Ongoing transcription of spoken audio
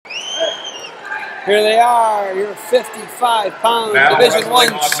Here they are, your 55-pound Division I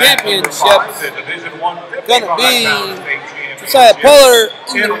championships. Gonna be Josiah Puller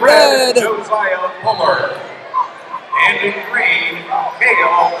in the red. Josiah Puller. And in green,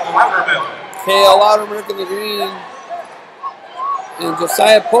 Lowdermilk. Lowdermilk in the green. And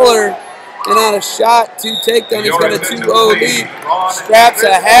Josiah Puller in on a shot, 2 takedown. He's got a 2-0 lead. Straps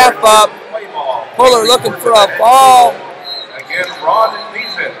a half up. Puller looking for a ball. Again, Ron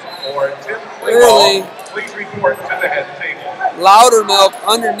leads it for Tim early. Please report to the head table. Lowdermilk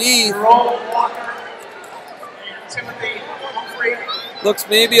underneath. Timothy Humphrey. Looks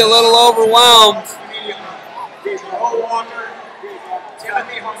maybe a little overwhelmed.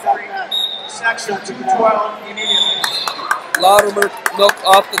 Timothy Humphrey, section 212 immediately. Lowdermilk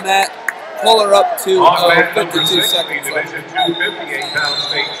off the mat. Puller up to 52 seconds. Division 2 58-pound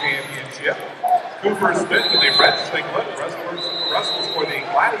state championship. Cooper Smith in the red singlet wrestles for the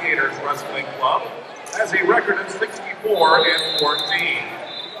Gladiators Wrestling Club, has a record of 64-14.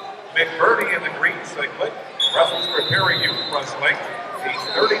 McBurney in the green singlet wrestles for Perry Youth Wrestling. He's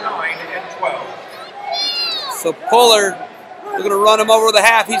 39-12. So Puller, we're going to run him over the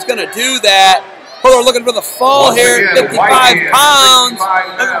half. He's going to do that. Puller looking for the fall here, 55 pounds,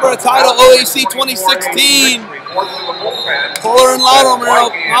 looking for a title, OAC 2016. Puller and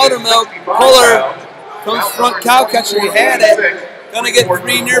Lowdermilk. Puller comes front cow catcher. He had it. Going to get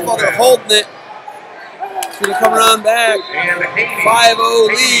 3 near fall. They're holding it. It's going to come around back. 5-0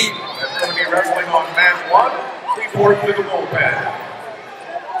 lead. That's going to be wrestling on mat 1. Report to the bullpen.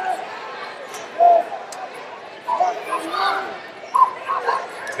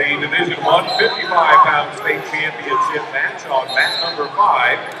 The Division I 55-pound state championship match on mat number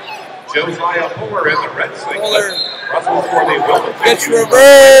 5. Josiah Puller in the red singlet. Wrestles for the Wilmington. Gets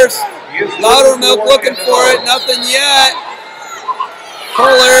reverse. Lowdermilk looking for it. Nothing yet.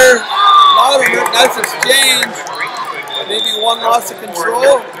 Puller. Lowdermilk. Nice exchange. Maybe one loss of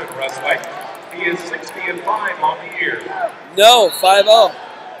control. He is 60-5 on the year. No, 5-0.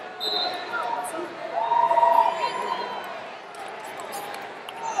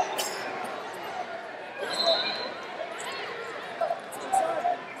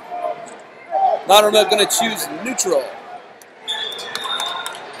 Lowdermilk going to choose neutral.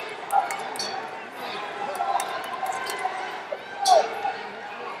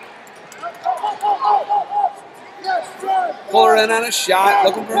 Puller in on a shot,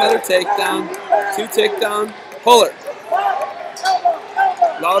 looking for another takedown. 2 takedown. Puller.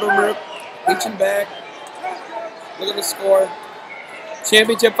 Lowdermilk reaching back. Look at the score.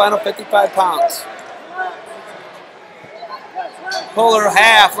 Championship final, 55 pounds. Puller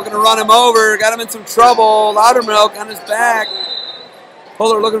half, looking to run him over, got him in some trouble. Lowdermilk on his back.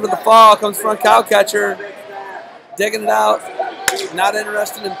 Puller looking for the fall, comes front cow catcher, digging it out. Not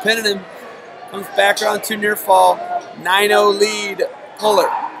interested in pinning him. Comes back around 2 near fall. 9-0 lead, Puller.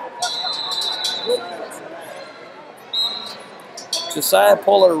 Josiah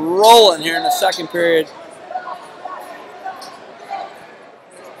Puller rolling here in the second period.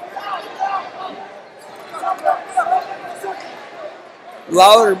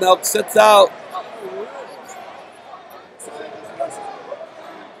 Lowdermilk sits out.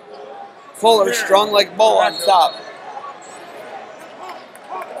 Puller strong like bull on top.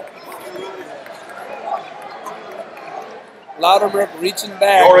 Lowdermilk reaching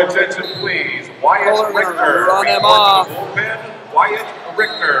back. Your attention, please. Wyatt Richter. Run him off. Wyatt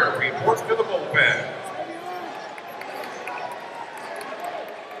Richter reports to the bullpen.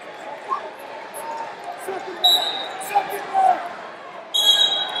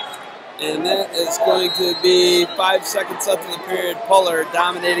 And that is going to be 5 seconds left in the period. Puller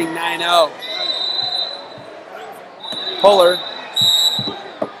dominating 9-0. Puller.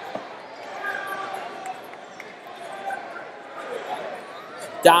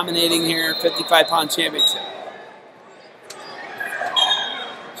 Dominating here, 55-pound championship.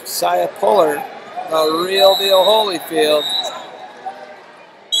 Josiah Puller, the real deal Holyfield.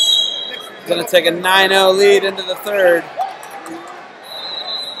 Going to take a 9-0 lead into the third.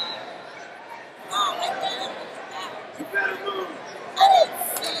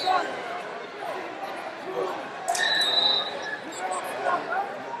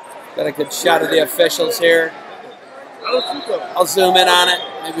 Got a good shot of the officials here. I'll zoom in on it.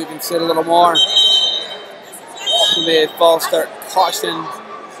 Maybe we can see it a little more. It's going to be a false start caution.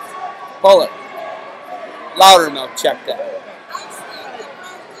 Pull it. Lowdermilk checked out.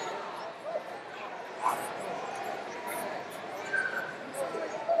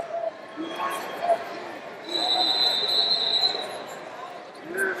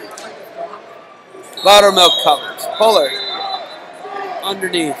 Lowdermilk covers. Puller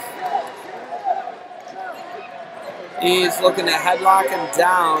underneath. He's looking to headlock him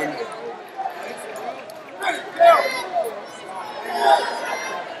down.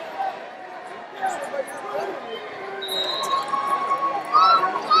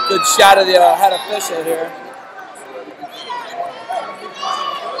 Good shot of the head official here.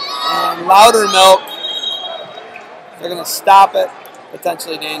 And Lowdermilk, they're going to stop it.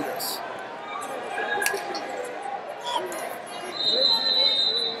 Potentially dangerous.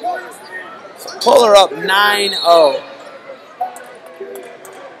 So Puller up 9-0.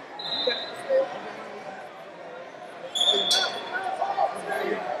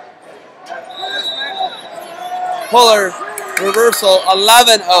 Puller reversal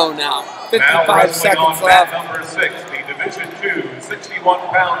 11-0 now. 55 seconds left. Number 6, the Division II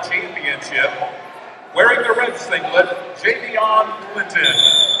 61-pound championship. Wearing the red singlet, Javion Clinton.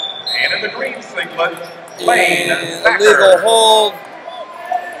 And in the green singlet, Lane Thacker. Illegal hold.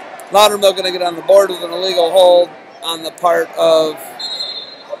 Lowdermilk going to get on the board with an illegal hold on the part of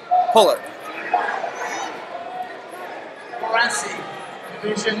Puller. Morency,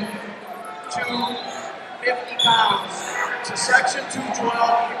 Division 2, 50 pounds to Section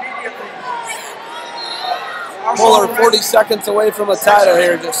 212 immediately. Puller 40 seconds away from a title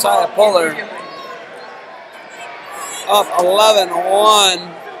here. Josiah Puller up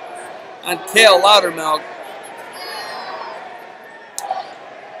 11-1 on Cale Lowdermilk.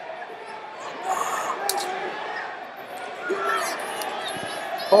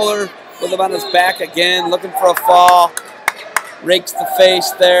 Puller with him on his back again, looking for a fall. Rakes the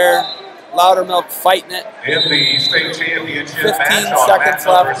face there. Lowdermilk fighting it. In the state championship 15 match on seconds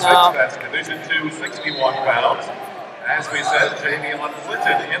mat number left 6, now. that's Division II, 61 pounds. As we said, Javion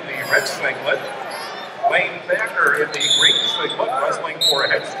Clinton in the red singlet. Lane Thacker in the green singlet, wrestling for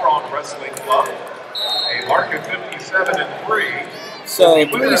Headstrong Wrestling Club. A mark of 57-3. So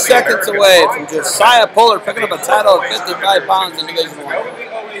 3 seconds away from Josiah Puller picking up a title at 55 pounds in Division I. Go to the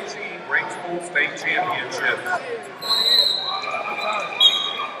OAC Range Pool State Championship.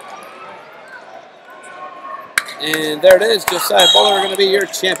 And there it is, Josiah Puller going to be your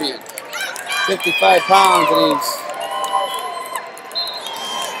champion. 55 pounds, and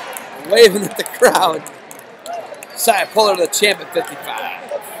he's waving at the crowd. Josiah Puller, the champ at 55.